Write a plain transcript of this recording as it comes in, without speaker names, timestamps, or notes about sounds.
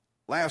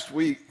Last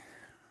week,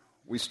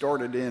 we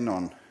started in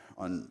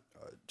on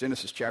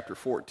Genesis chapter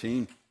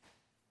 14,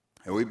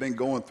 and we've been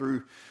going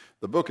through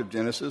the book of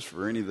Genesis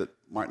for any that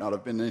might not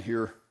have been in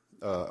here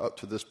up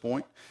to this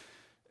point.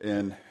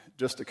 And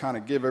just to kind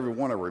of give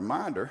everyone a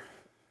reminder,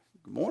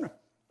 good morning,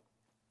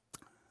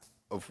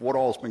 of what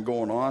all's been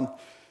going on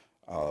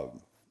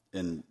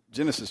in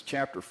Genesis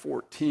chapter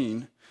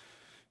 14.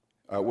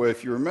 Well,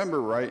 if you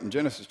remember right, in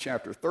Genesis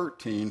chapter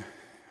 13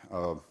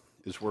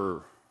 is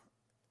where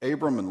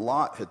Abram and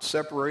Lot had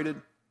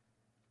separated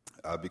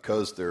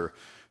because their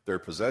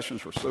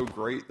possessions were so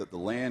great that the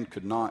land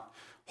could not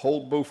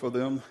hold both of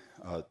them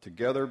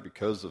together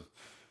because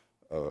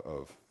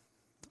of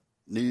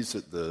needs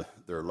that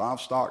their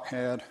livestock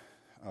had.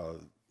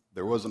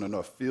 There wasn't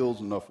enough fields,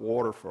 enough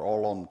water for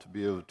all of them to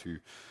be able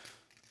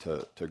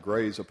to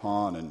graze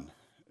upon,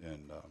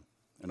 and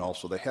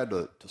also they had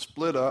to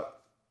split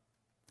up.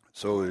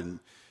 So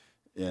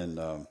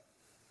in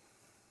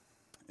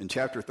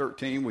chapter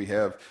 13 we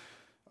have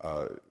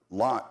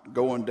Lot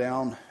going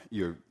down.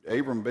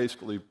 Abram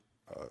basically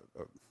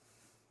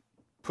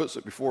puts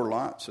it before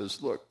Lot,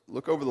 says,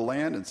 look over the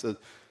land, and says,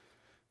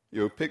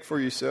 pick for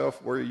yourself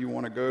where you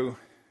want to go,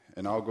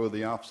 and I'll go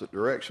the opposite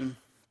direction.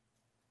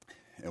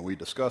 And we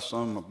discussed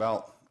some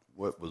about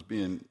what was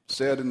being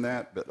said in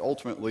that, but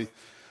ultimately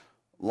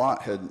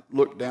Lot had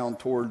looked down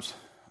towards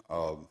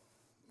the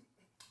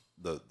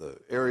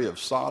area of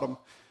Sodom,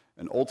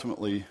 and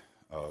ultimately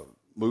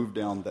moved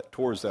down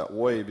towards that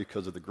way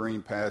because of the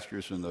green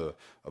pastures and the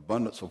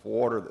abundance of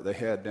water that they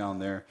had down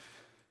there.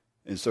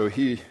 And so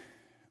he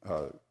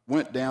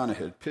went down and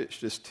had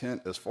pitched his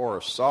tent as far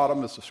as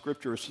Sodom, as the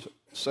scriptures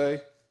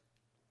say.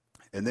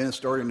 And then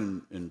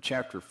starting in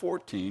chapter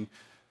 14,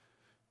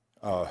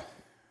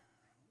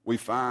 we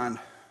find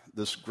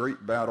this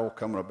great battle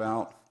coming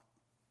about.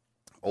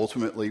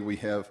 Ultimately, we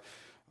have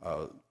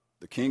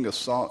the king of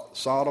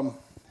Sodom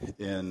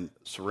and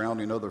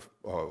surrounding other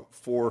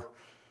four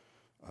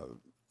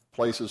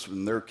places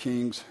and their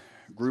kings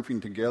grouping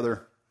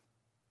together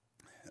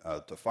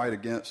to fight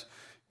against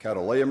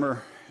Chedorlaomer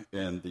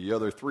and the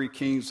other three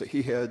kings that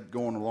he had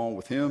going along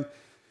with him.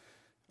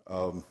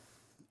 And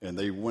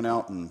they went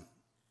out and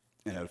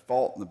had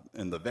fought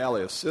in the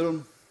valley of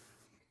Siddim.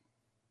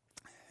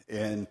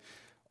 And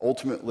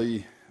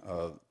ultimately,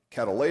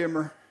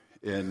 Chedorlaomer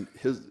and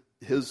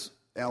his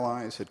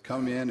allies had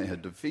come in and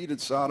had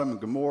defeated Sodom and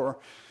Gomorrah.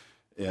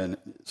 And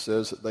it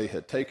says that they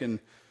had taken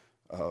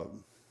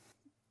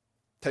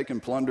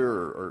plunder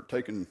or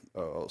taken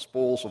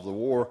spoils of the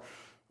war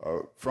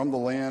from the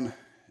land,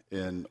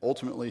 and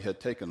ultimately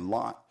had taken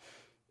Lot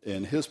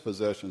and his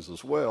possessions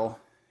as well,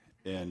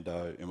 and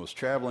was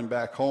traveling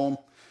back home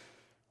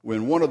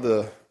when one of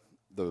the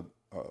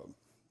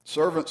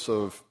servants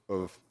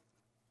of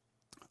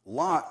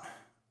Lot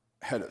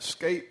had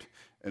escaped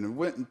and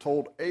went and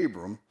told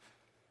Abram,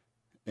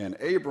 and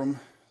Abram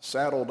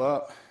saddled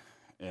up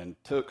and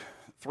took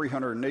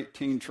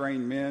 318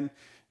 trained men.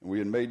 And we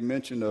had made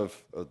mention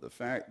of the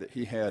fact that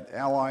he had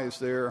allies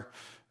there.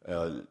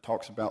 It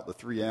talks about the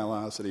three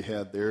allies that he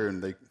had there,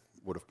 and they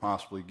would have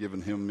possibly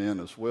given him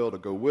men as well to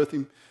go with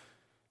him.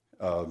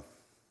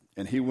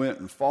 And he went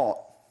and fought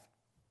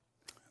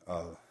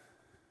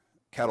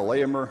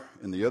Chedorlaomer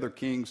and the other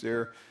kings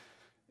there,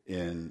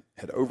 and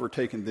had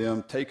overtaken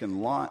them,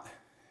 taken Lot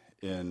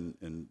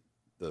and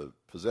the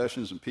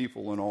possessions and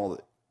people and all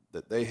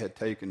that they had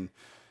taken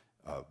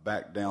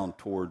back down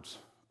towards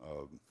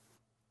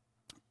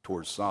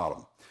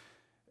Sodom.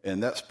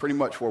 And that's pretty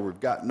much where we've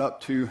gotten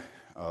up to.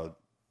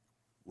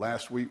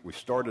 Last week we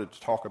started to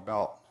talk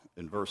about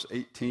in verse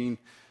 18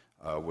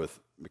 with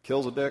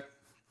Melchizedek.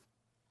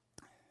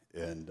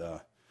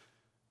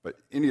 But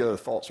any other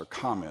thoughts or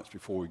comments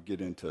before we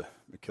get into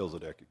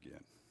Melchizedek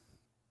again?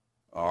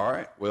 All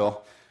right,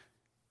 well,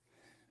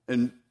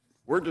 and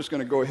we're just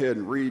going to go ahead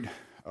and read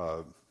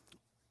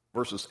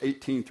verses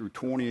 18 through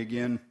 20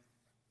 again,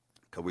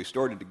 because we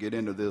started to get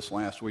into this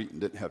last week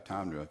and didn't have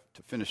time to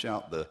finish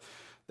out the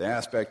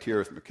aspect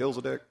here of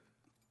Melchizedek.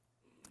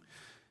 It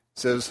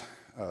says,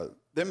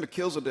 then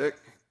Melchizedek,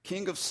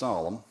 king of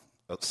Salem,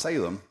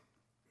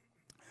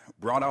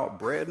 brought out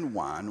bread and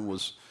wine.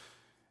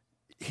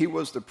 He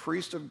was the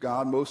priest of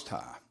God Most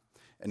High.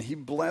 And he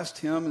blessed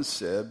him and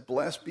said,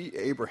 Blessed be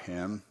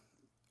Abraham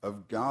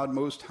of God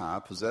Most High,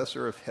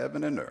 possessor of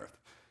heaven and earth.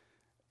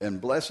 And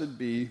blessed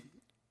be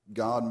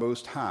God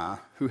Most High,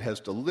 who has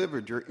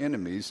delivered your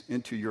enemies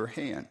into your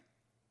hand.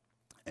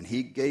 And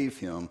he gave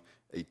him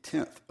a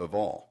tenth of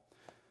all.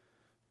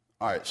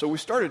 All right, so we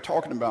started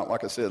talking about,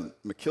 like I said,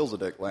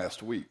 Melchizedek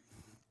last week.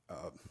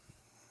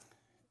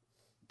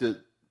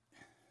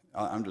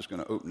 I'm just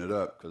going to open it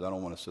up because I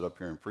don't want to sit up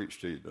here and preach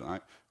to you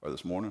tonight or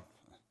this morning.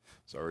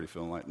 It's already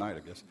feeling like night, I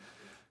guess.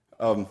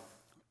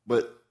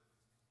 But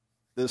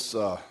this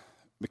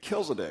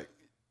Melchizedek,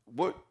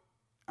 what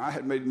I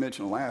had made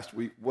mention last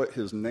week, what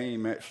his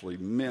name actually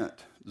meant.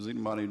 Does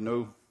anybody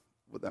know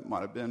what that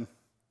might have been?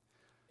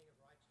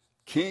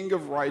 King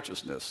of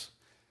righteousness.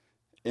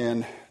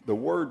 And the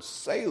word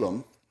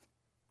Salem,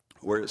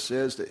 where it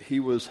says that he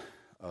was,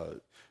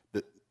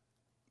 that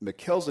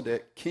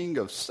Melchizedek, king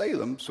of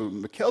Salem. So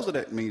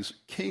Melchizedek means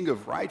king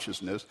of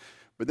righteousness,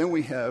 but then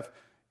we have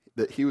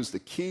that he was the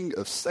king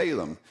of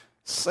Salem.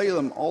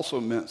 Salem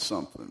also meant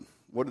something.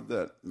 What did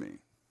that mean?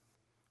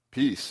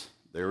 Peace.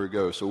 There we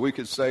go. So we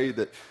could say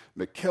that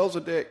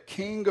Melchizedek,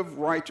 king of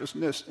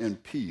righteousness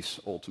and peace,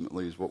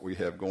 ultimately is what we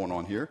have going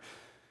on here.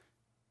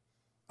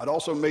 I'd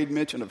also made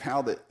mention of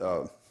how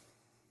that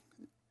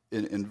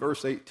in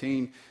verse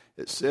 18,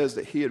 it says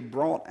that he had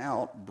brought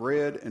out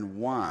bread and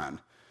wine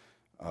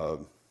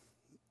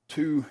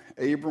to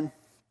Abram.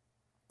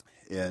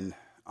 And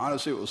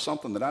honestly, it was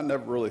something that I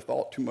never really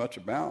thought too much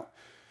about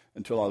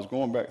until I was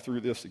going back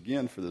through this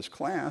again for this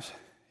class.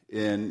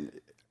 And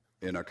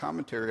in a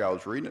commentary I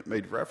was reading, it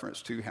made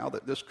reference to how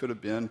that this could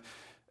have been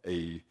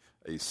a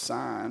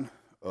sign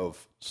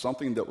of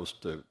something that was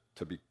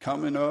to be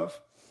coming of,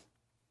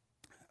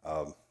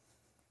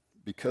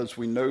 because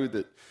we know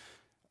that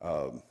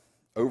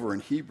over in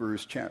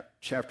Hebrews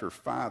chapter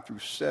 5 through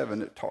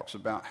 7, it talks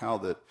about how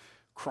that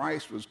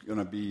Christ was going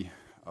to be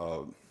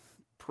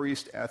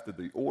priest after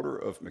the order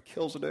of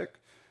Melchizedek.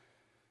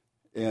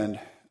 And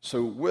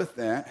so with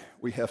that,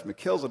 we have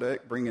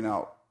Melchizedek bringing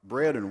out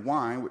bread and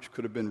wine, which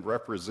could have been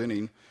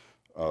representing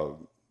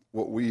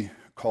what we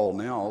call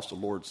now as the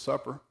Lord's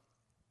Supper,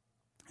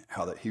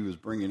 how that he was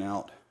bringing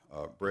out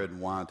bread and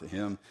wine to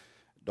him.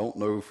 Don't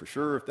know for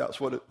sure if that's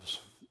what it was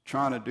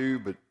trying to do,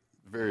 but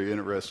very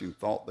interesting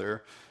thought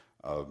there.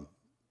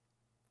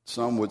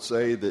 Some would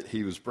say that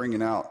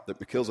that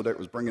Melchizedek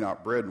was bringing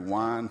out bread and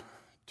wine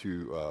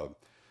to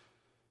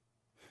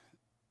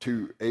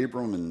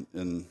Abram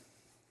and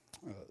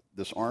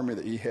this army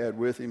that he had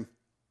with him,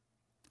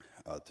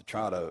 to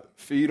try to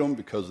feed them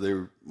because they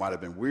might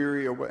have been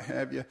weary or what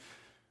have you.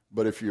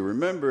 But if you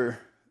remember,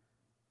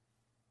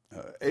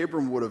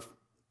 Abram would have,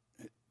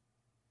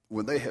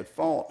 when they had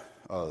fought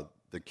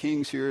the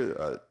kings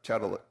here,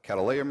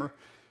 Chedorlaomer,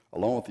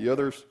 along with the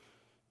others,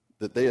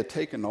 that they had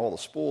taken all the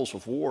spoils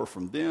of war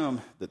from them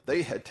that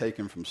they had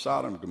taken from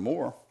Sodom and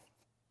Gomorrah,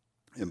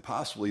 and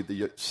possibly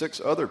the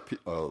 6 other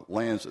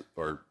lands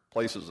or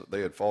places that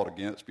they had fought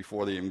against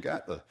before they even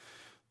got the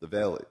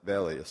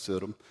valley of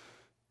Siddim.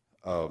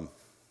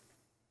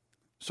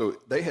 So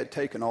they had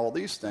taken all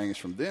these things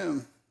from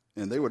them,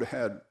 and they would have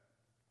had,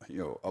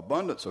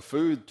 abundance of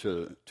food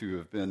to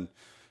have been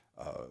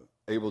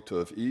able to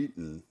have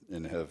eaten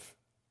and have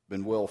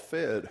been well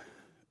fed.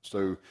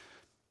 So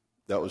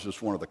that was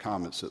just one of the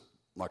comments that,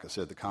 like I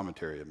said, the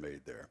commentary had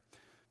made there.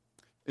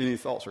 Any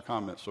thoughts or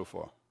comments so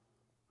far?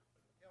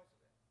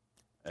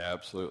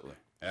 Absolutely.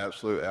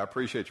 Absolutely. I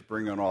appreciate you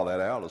bringing all that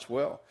out as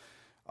well.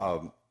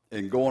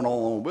 And going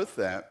along with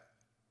that,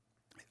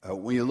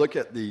 when you look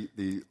at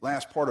the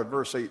last part of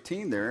verse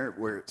 18 there,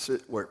 where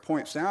it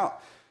points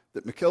out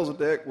that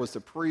Melchizedek was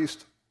the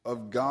priest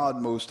of God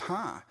Most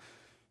High,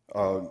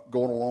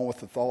 going along with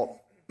the thought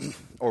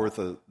or with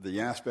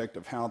the aspect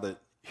of how that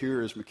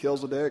here is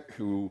Melchizedek,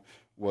 who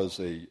was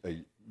a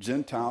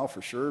Gentile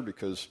for sure,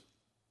 because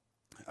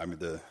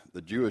the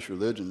Jewish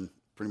religion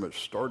pretty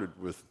much started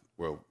with,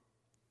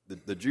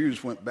 the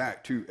Jews went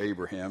back to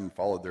Abraham and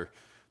followed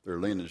their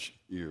lineage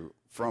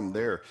from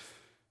there.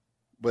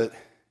 But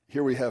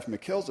here we have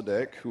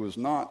Melchizedek, who is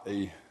not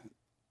a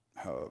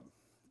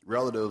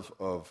relative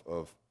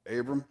of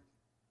Abram,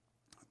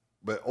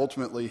 but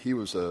ultimately he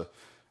was a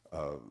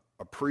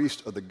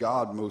priest of the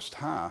God Most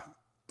High.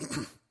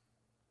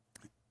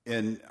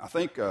 And I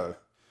think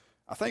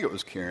it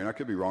was Karen. I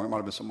could be wrong. It might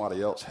have been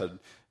somebody else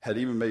had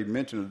even made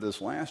mention of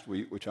this last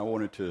week, which I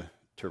wanted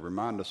to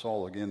remind us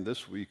all again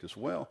this week as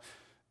well.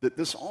 That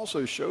this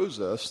also shows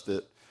us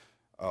that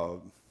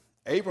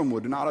Abram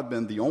would not have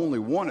been the only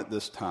one at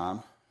this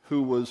time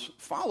who was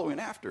following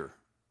after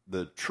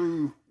the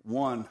true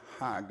one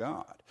high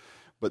God,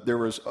 but there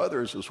was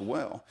others as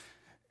well.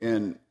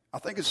 And I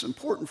think it's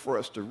important for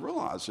us to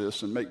realize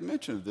this and make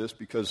mention of this,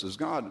 because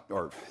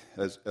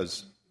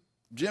as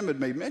Jim had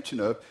made mention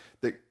of,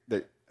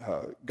 that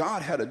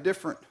God had a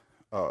different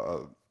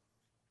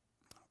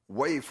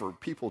way for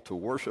people to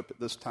worship at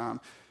this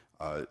time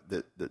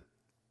that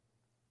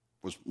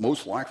was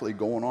most likely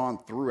going on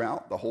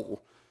throughout the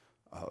whole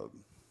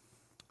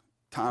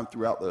time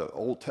throughout the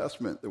Old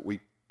Testament that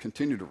we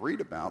continue to read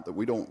about, that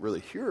we don't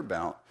really hear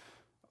about,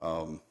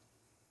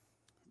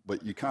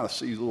 but you kind of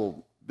see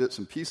little bits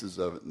and pieces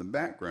of it in the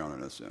background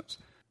in a sense.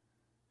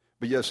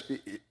 But yes,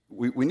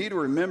 we need to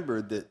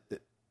remember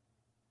that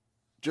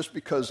just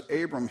because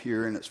Abram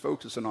here, and it's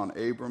focusing on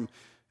Abram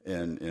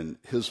and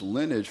his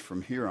lineage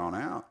from here on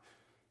out,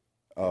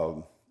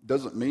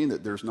 doesn't mean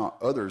that there's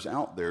not others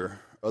out there,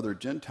 other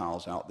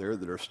Gentiles out there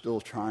that are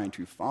still trying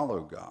to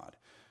follow God.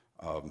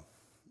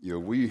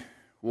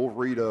 We'll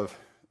read of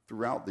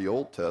throughout the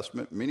Old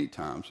Testament many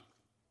times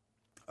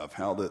of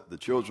how the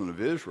children of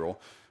Israel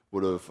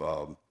would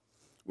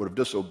have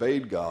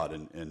disobeyed God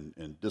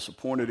and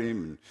disappointed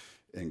him,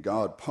 and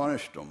God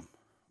punished them.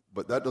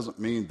 But that doesn't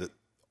mean that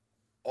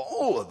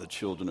all of the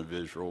children of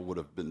Israel would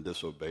have been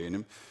disobeying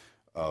him.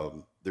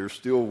 There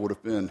still would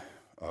have been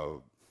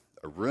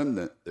a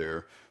remnant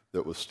there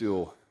that was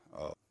still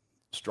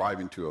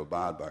striving to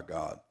abide by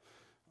God.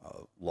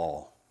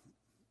 law.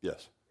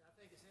 Yes.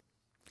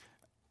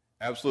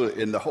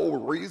 Absolutely. And the whole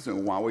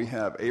reason why we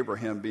have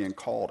Abraham being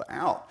called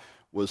out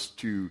was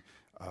to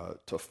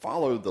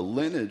follow the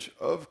lineage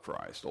of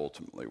Christ,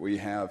 ultimately. We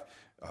have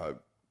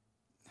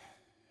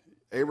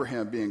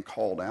Abraham being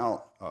called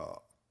out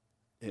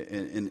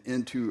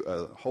into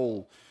a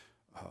whole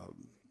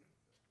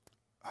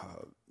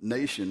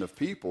nation of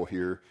people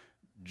here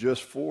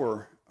just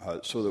for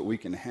so that we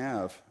can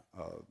have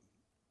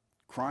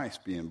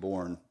Christ being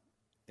born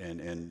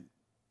and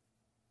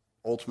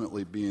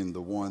ultimately being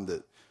the one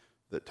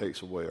that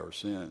takes away our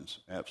sins.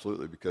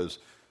 Absolutely, because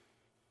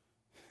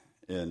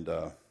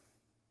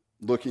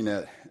looking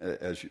at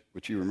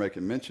what you were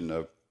making mention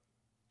of,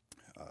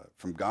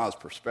 from God's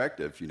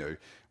perspective,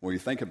 when you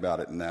think about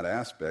it in that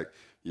aspect,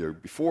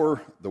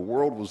 before the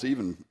world was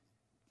even,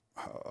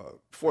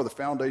 before the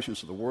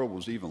foundations of the world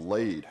was even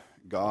laid,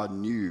 God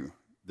knew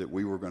that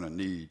we were going to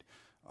need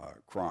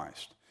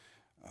Christ.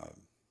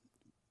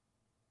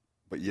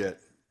 But yet,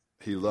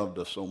 he loved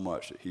us so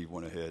much that he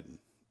went ahead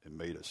and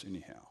made us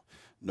anyhow,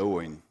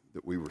 knowing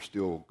that we were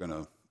still going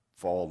to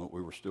fall, that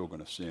we were still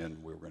going to sin,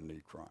 we were going to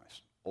need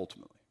Christ,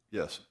 ultimately.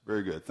 Yes,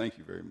 very good. Thank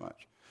you very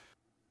much.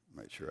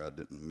 Make sure I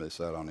didn't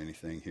miss out on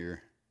anything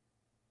here.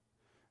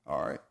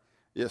 All right.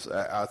 Yes,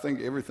 I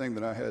think everything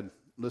that I had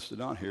listed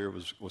on here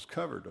was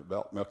covered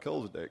about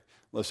Melchizedek,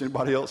 unless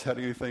anybody else had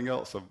anything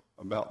else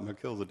about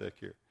Melchizedek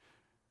here.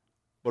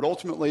 But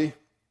ultimately,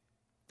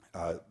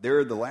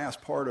 there, the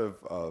last part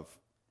of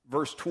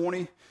verse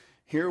 20,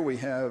 here we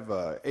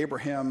have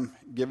Abraham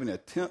giving a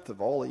tenth of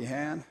all he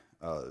had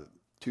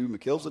to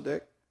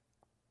Melchizedek.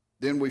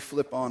 Then we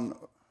flip on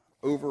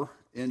over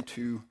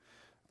into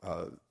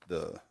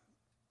the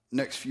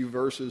next few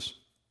verses.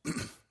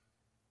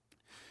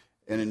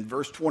 And in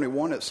verse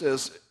 21 it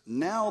says,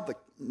 Now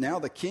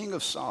the king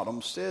of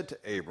Sodom said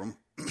to Abram,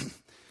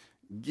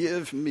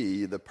 Give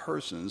me the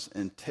persons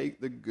and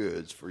take the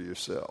goods for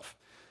yourself.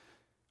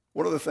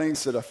 One of the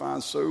things that I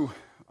find so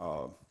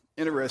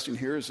interesting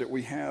here is that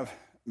we have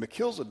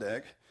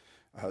Melchizedek,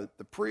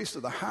 the priest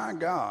of the high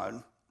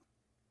God,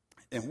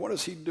 and what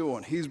is he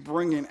doing? He's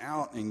bringing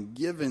out and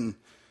giving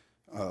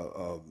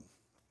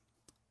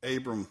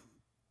Abram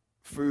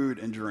food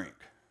and drink,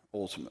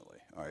 ultimately.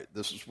 All right,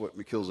 this is what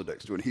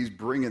Melchizedek's doing. He's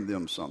bringing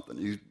them something.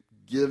 He's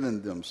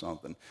giving them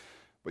something.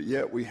 But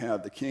yet we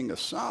have the king of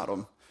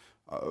Sodom,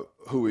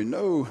 who we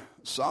know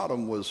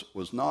Sodom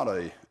was not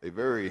a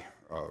very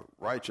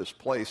righteous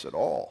place at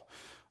all.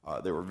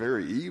 They were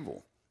very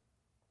evil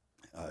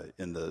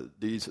in the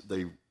deeds that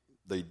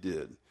they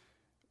did.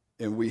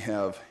 And we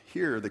have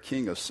here the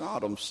king of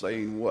Sodom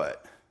saying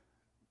what? It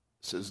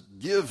says,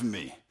 give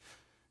me.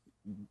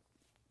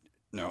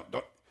 No,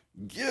 don't.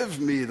 Give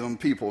me them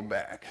people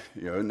back.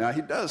 Now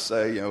he does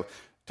say,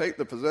 take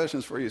the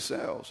possessions for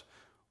yourselves,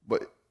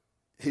 but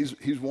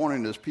he's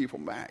wanting his people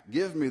back.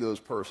 Give me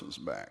those persons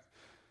back.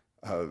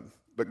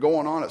 But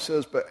going on, it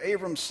says, but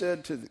Abram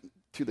said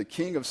to the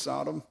king of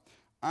Sodom,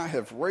 I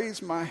have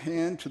raised my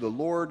hand to the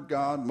Lord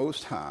God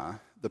Most High,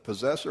 the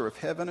possessor of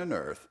heaven and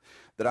earth,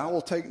 that I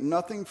will take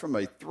nothing from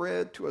a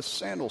thread to a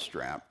sandal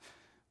strap,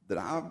 that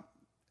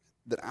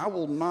I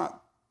will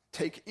not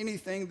take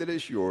anything that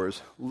is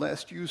yours,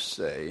 lest you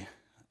say,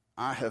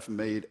 I have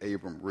made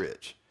Abram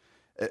rich,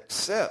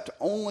 except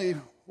only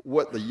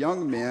what the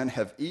young men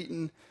have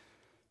eaten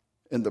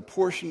in the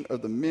portion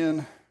of the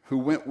men who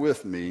went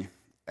with me,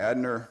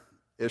 Adner,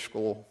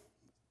 Ishcal,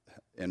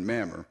 and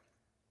Mamre,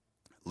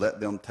 let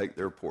them take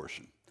their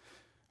portion.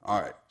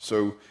 All right,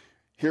 so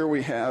here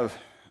we have,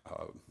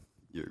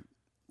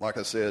 like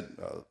I said,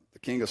 the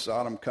king of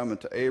Sodom coming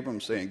to Abram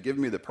saying, give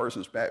me the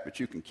persons back, but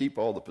you can keep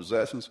all the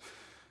possessions.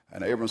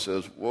 And Abram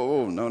says,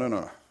 whoa,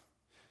 no.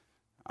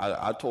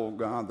 I told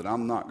God that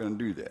I'm not going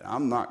to do that.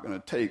 I'm not going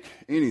to take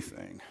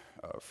anything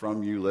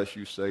from you lest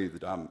you say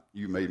that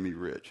you made me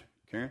rich.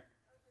 Okay?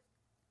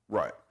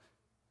 Right.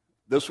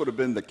 This would have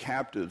been the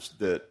captives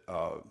that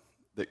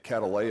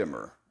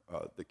Chedorlaomer,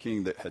 the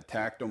king that had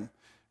attacked them,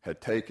 had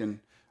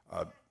taken.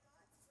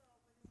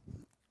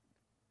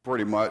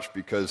 Pretty much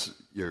because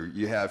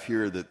you have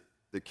here that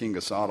the king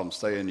of Sodom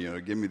saying,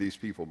 give me these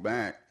people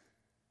back.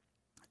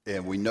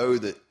 And we know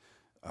that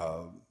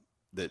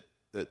that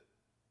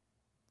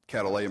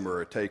Chedorlaomer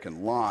had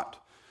taken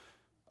Lot,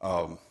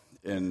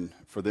 and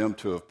for them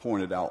to have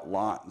pointed out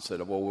Lot and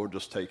said, well, we'll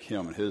just take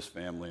him and his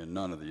family and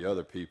none of the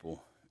other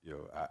people,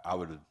 I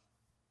would have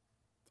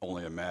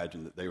only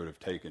imagined that they would have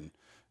taken,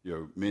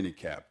 many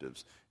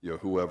captives,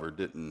 whoever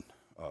didn't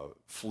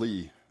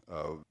flee.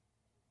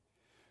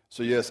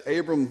 So yes,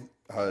 Abram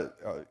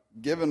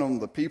giving them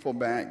the people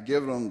back,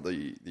 giving them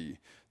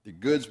the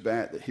goods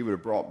back that he would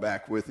have brought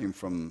back with him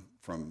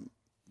from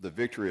the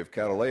victory of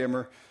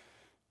Chedorlaomer.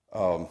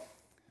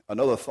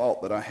 Another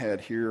thought that I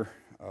had here,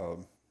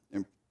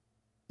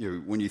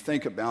 when you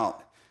think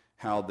about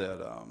how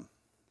that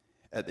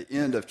at the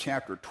end of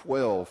chapter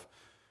 12,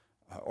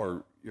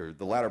 or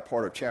the latter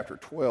part of chapter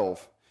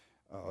 12,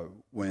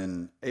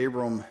 when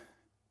Abram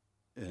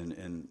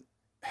and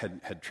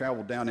had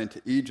traveled down into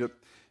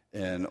Egypt,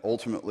 and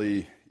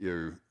ultimately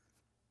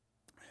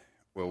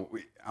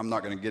I'm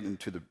not going to get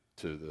into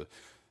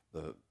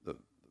the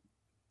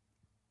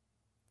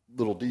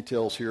little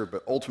details here,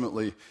 but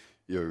ultimately,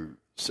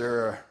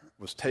 Sarah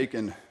was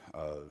taken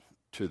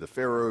to the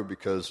Pharaoh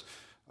because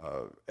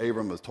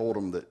Abram had told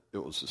him that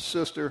it was his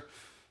sister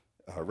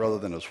rather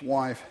than his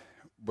wife.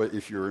 But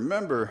if you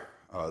remember,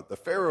 the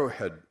Pharaoh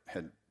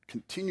had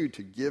continued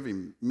to give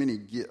him many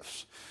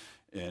gifts,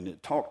 and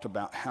it talked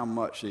about how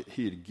much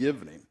he had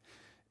given him.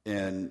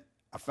 And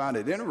I find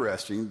it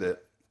interesting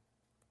that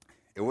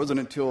it wasn't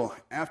until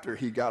after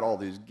he got all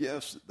these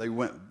gifts that they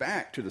went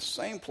back to the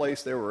same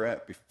place they were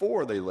at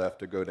before they left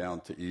to go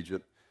down to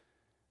Egypt,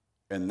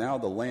 and now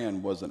the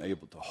land wasn't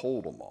able to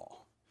hold them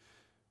all.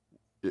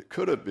 It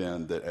could have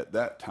been that at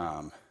that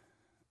time,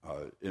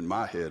 in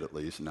my head at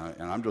least, and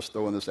I'm just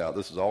throwing this out,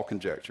 this is all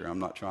conjecture, I'm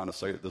not trying to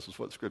say that this is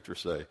what Scripture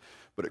say,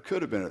 but it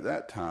could have been at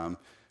that time,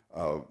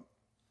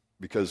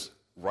 because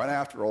right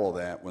after all of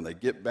that, when they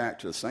get back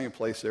to the same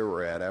place they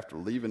were at, after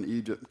leaving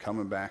Egypt and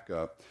coming back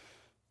up,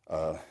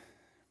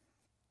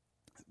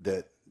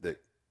 that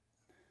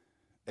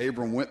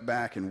Abram went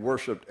back and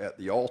worshiped at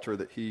the altar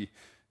that he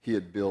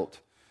had built,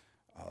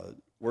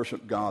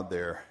 worshiped God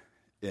there,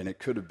 and it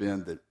could have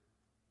been that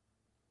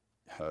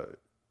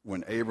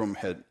when Abram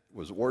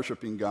was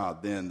worshiping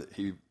God then, that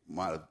he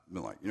might have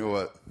been like, you know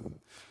what,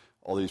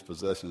 all these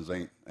possessions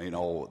ain't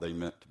all what they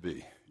meant to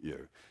be.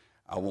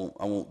 I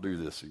won't do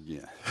this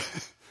again.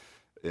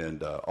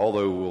 And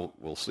although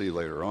we'll see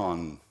later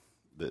on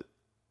that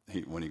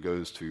when he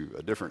goes to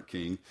a different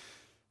king,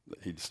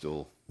 that he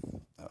still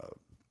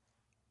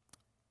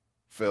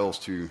fails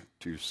to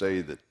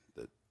say that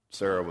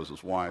Sarah was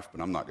his wife,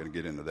 but I'm not going to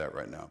get into that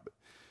right now. But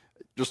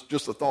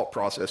just the thought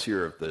process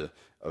here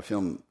of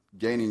him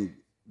gaining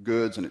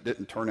goods, and it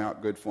didn't turn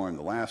out good for him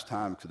the last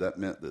time, because that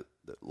meant that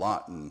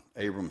Lot and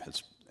Abram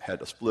had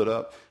to split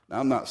up. Now,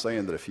 I'm not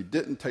saying that if he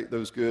didn't take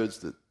those goods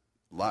that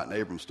Lot and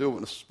Abram still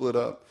wouldn't have split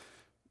up,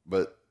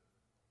 but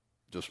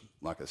just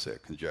like I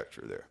said,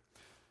 conjecture there.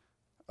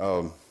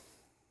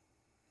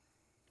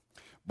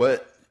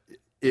 But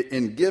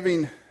in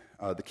giving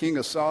the king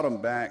of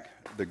Sodom back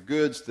the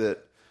goods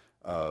that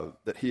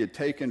he had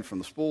taken from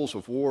the spoils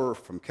of war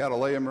from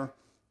Chedorlaomer,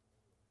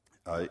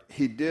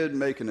 he did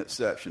make an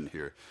exception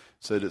here.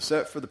 Said,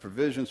 except for the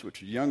provisions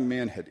which the young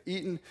men had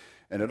eaten,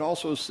 and it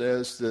also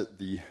says that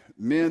the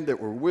men that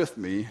were with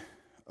me,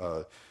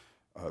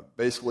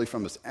 basically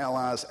from his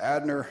allies,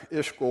 Adner,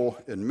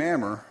 Ishkol, and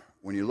Mamre,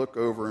 when you look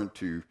over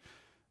into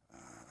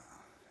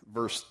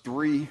verse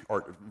 3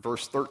 or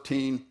verse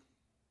 13,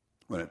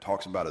 when it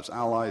talks about his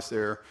allies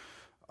there,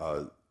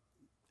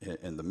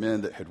 and the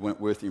men that had went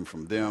with him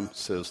from them,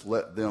 says,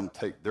 let them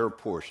take their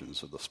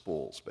portions of the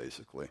spoils,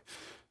 basically.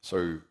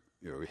 So,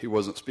 he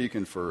wasn't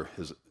speaking for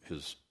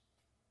his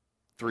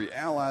three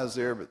allies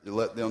there, but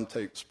let them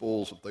take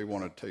spoils if they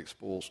wanted to take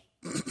spoils,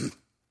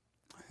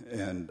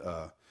 and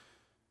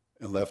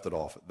left it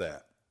off at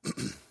that.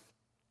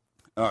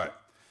 All right.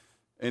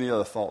 Any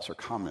other thoughts or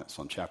comments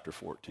on chapter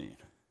 14?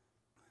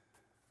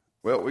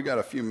 Well, we got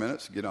a few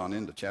minutes to get on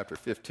into chapter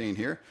 15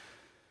 here.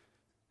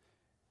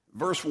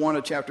 Verse 1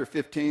 of chapter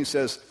 15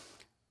 says,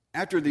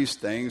 after these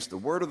things, the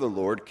word of the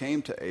Lord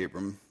came to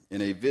Abram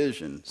in a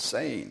vision,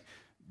 saying,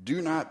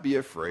 do not be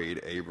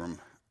afraid, Abram.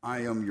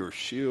 I am your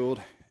shield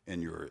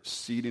and your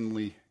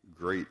exceedingly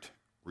great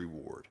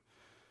reward.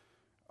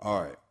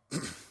 All right.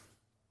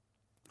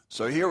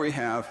 So here we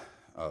have,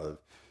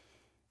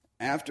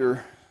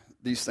 after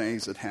these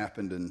things that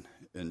happened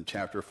in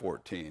chapter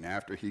 14,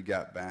 after he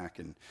got back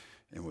and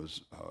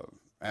was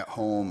at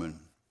home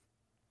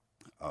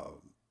and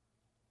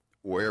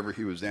wherever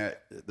he was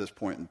at this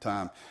point in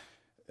time,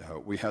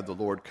 we had the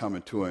Lord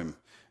coming to him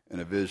in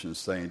a vision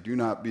saying, do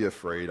not be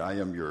afraid, I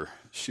am your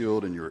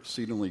shield and your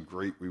exceedingly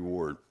great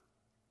reward.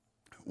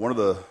 One of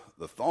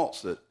the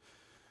thoughts that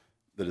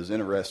is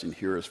interesting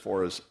here as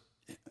far as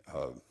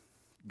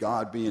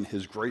God being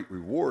his great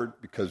reward,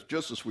 because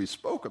just as we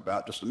spoke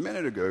about just a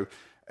minute ago,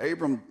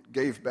 Abram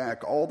gave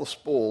back all the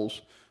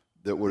spoils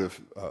that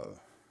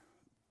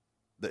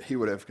he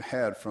would have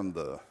had from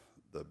the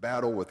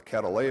battle with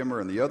Chedorlaomer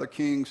and the other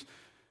kings,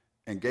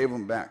 and gave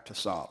them back to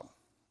Sodom,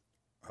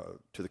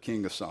 to the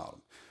king of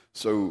Sodom.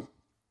 So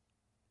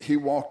he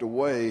walked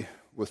away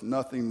with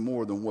nothing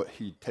more than what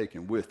he'd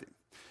taken with him.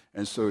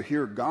 And so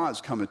here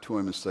God's coming to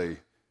him and say,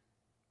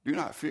 do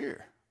not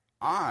fear.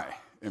 I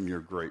am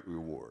your great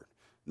reward.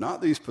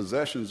 Not these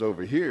possessions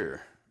over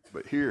here,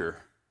 but here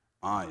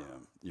I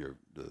am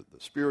the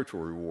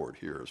spiritual reward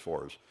here as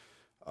far as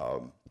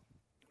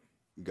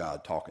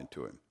God talking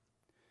to him.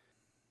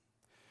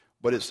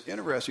 But it's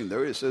interesting,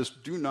 though, it says,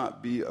 do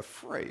not be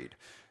afraid.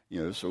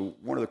 So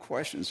one of the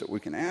questions that we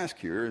can ask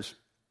here is,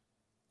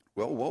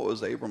 well, what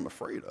was Abram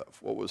afraid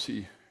of? What was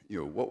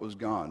what was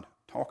God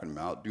talking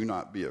about? Do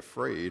not be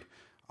afraid.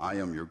 I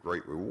am your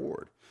great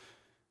reward.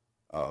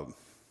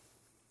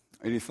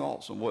 Any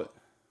thoughts on what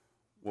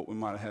we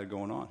might have had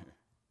going on here?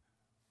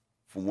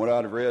 From what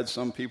I've read,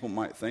 some people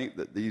might think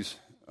that these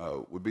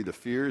would be the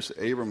fears that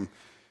Abram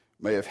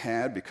may have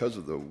had because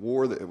of the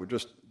war that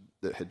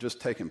had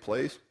just taken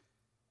place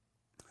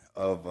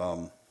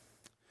of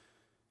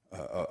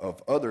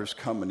of others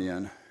coming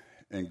in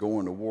and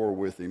going to war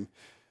with him,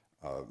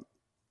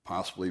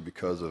 possibly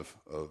because of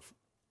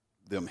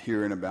them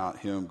hearing about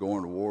him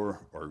going to war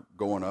or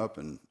going up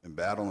and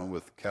battling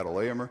with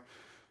Chedorlaomer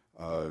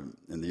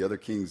and the other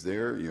kings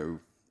there.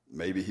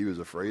 Maybe he was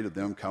afraid of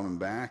them coming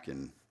back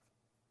and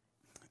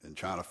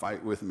trying to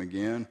fight with him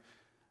again.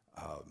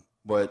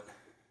 But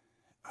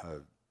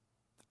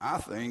I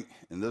think,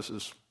 and this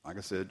is, like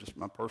I said, just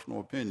my personal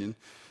opinion,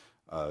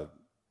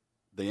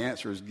 the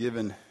answer is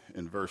given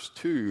in verse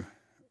 2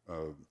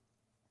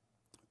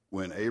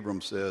 when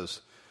Abram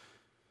says,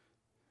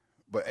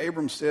 but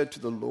Abram said to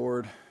the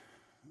Lord,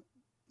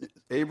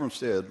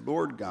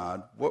 Lord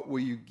God, what will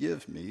you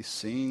give me,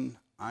 seeing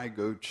I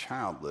go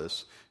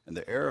childless, and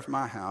the heir of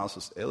my house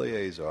is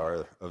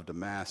Eleazar of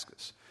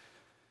Damascus?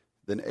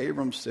 Then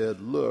Abram said,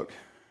 look,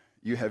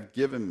 you have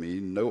given me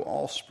no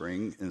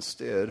offspring.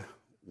 Instead,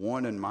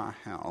 one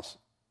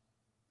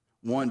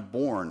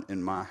born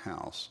in my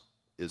house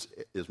is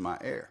my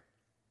heir.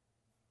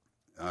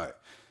 All right.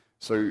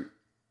 So,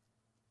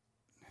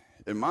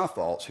 in my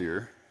thoughts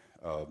here,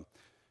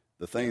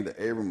 the thing that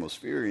Abram was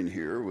fearing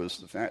here was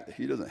the fact that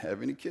he doesn't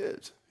have any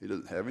kids. He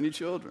doesn't have any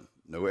children.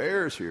 No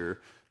heirs here.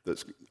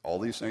 That's all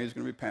these things are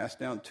going to be passed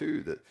down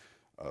to. That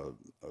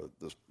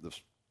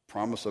this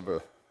promise of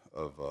a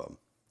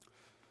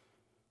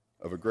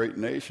great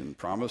nation,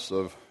 promise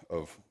of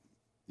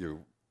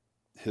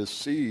his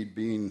seed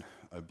being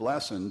a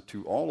blessing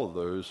to all of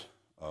those,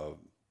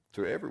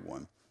 to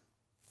everyone,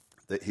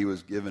 that he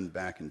was given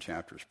back in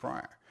chapters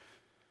prior.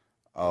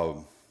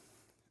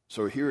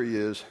 So here he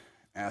is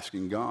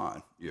asking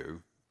God,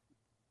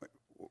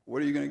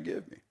 what are you going to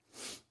give me?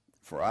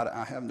 For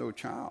I have no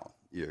child.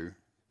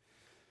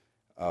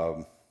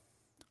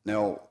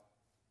 Now,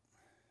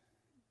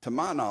 to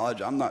my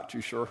knowledge, I'm not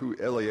too sure who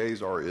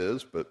Eleazar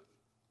is, but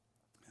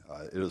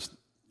it is,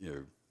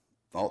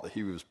 thought that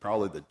he was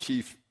probably the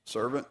chief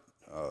servant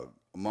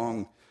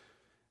among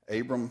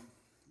Abram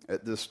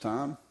at this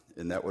time,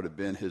 and that would have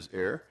been his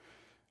heir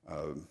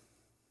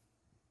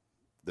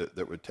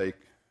that would take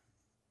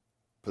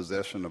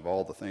possession of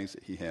all the things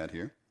that he had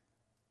here.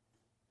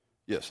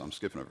 Yes, I'm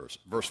skipping a verse.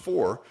 Verse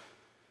 4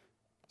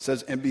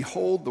 says, and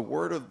behold, the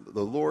word of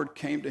the Lord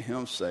came to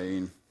him,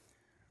 saying,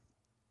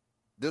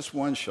 this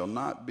one shall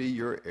not be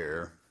your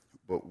heir,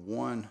 but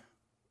one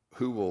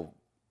who will...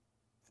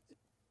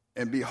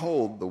 And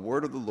behold, the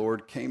word of the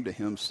Lord came to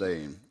him,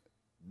 saying,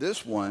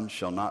 this one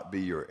shall not be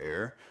your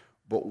heir,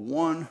 but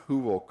one who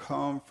will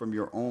come from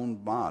your own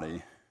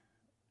body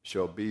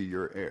shall be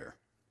your heir.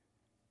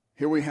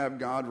 Here we have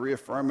God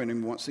reaffirming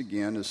him once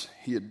again, as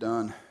he had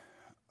done,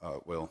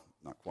 well,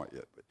 not quite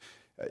yet,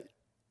 but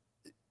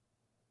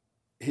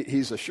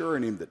he's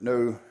assuring him that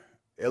no,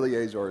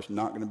 Eleazar is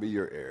not going to be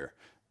your heir,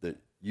 that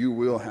you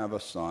will have a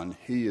son.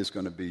 He is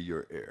going to be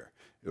your heir.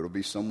 It will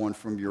be someone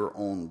from your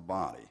own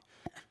body.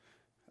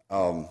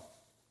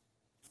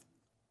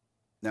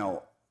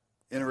 Now,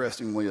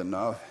 interestingly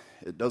enough,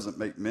 it doesn't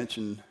make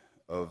mention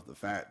of the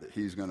fact that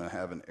he's going to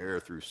have an heir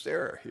through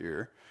Sarah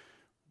here,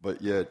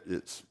 but yet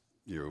it's,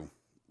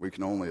 we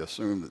can only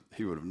assume that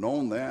he would have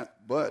known that.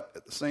 But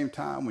at the same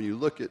time, when you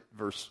look at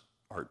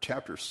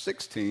chapter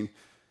 16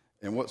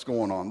 and what's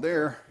going on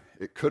there,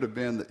 it could have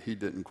been that he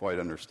didn't quite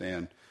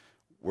understand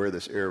where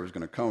this heir was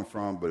going to come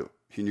from, but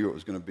he knew it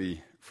was going to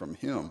be from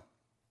him.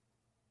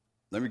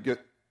 Let me get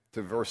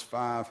to verse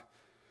 5.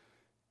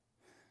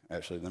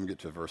 Actually, let me get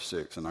to verse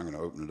 6, and I'm going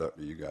to open it up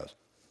to you guys.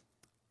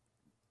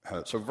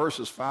 So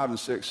verses 5 and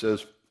 6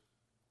 says,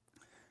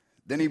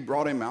 then he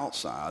brought him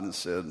outside and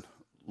said,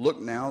 look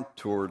now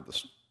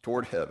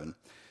toward heaven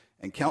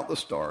and count the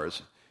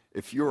stars,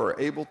 if you are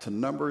able to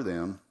number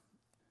them.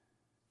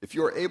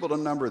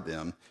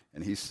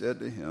 And he said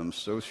to him,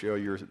 so shall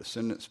your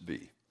descendants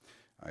be.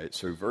 All right,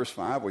 so verse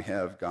 5, we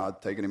have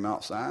God taking him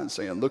outside and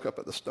saying, look up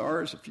at the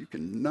stars. If you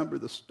can number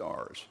the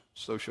stars,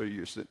 so shall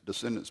your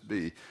descendants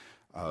be.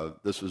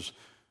 This is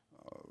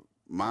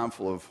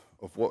mindful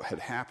of what had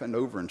happened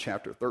over in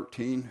chapter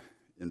 13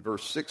 in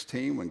verse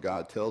 16 when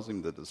God tells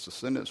him that his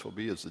descendants will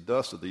be as the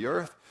dust of the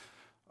earth.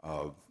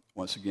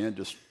 Once again,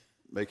 just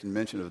making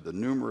mention of the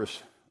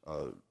numerous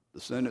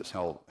descendants,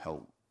 how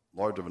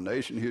large of a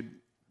nation he'd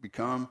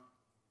become.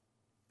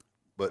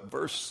 But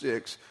verse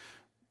 6,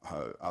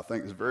 I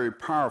think, is very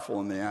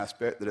powerful in the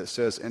aspect that it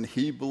says, and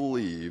he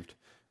believed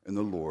in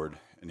the Lord,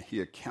 and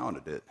he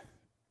accounted it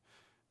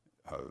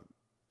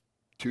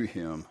to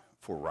him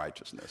for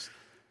righteousness.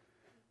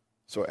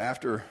 So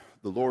after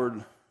the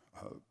Lord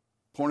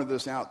pointed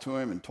this out to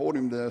him and told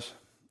him this,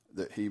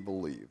 that he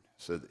believed.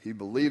 Said that he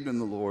believed in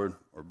the Lord,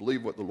 or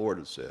believed what the Lord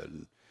had said,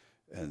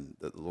 and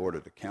that the Lord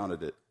had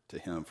accounted it to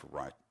him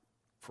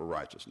for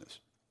righteousness.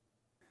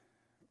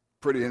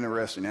 Pretty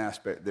interesting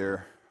aspect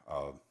there.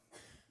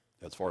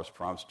 As far as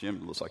promise, Jim,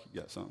 it looks like you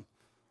got something.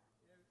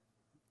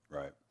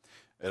 Right.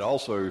 It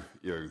also,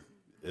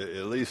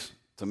 at least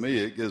to me,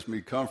 it gives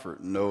me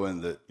comfort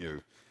knowing that,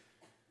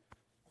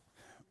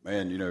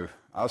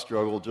 I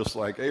struggle just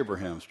like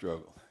Abraham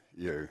struggled.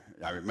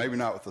 I mean, maybe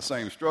not with the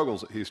same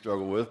struggles that he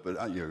struggled with, but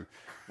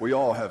we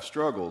all have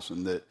struggles,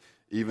 and that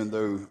even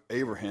though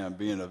Abraham,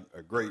 being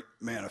a great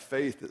man of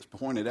faith that's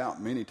pointed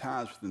out many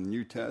times within the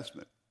New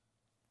Testament,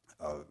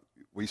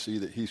 we see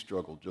that he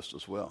struggled just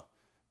as well.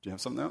 Do you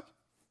have something else?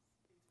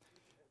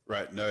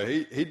 Right. No,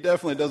 he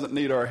definitely doesn't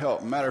need our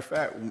help. Matter of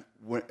fact,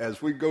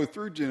 as we go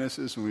through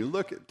Genesis and we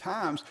look at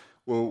times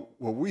where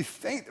we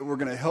think that we're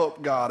going to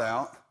help God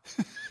out,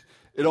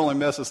 it only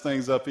messes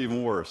things up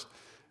even worse.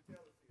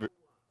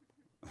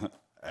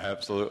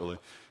 Absolutely.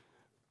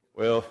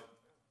 Well,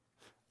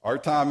 our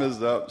time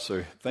is up,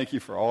 so thank you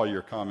for all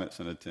your comments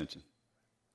and attention.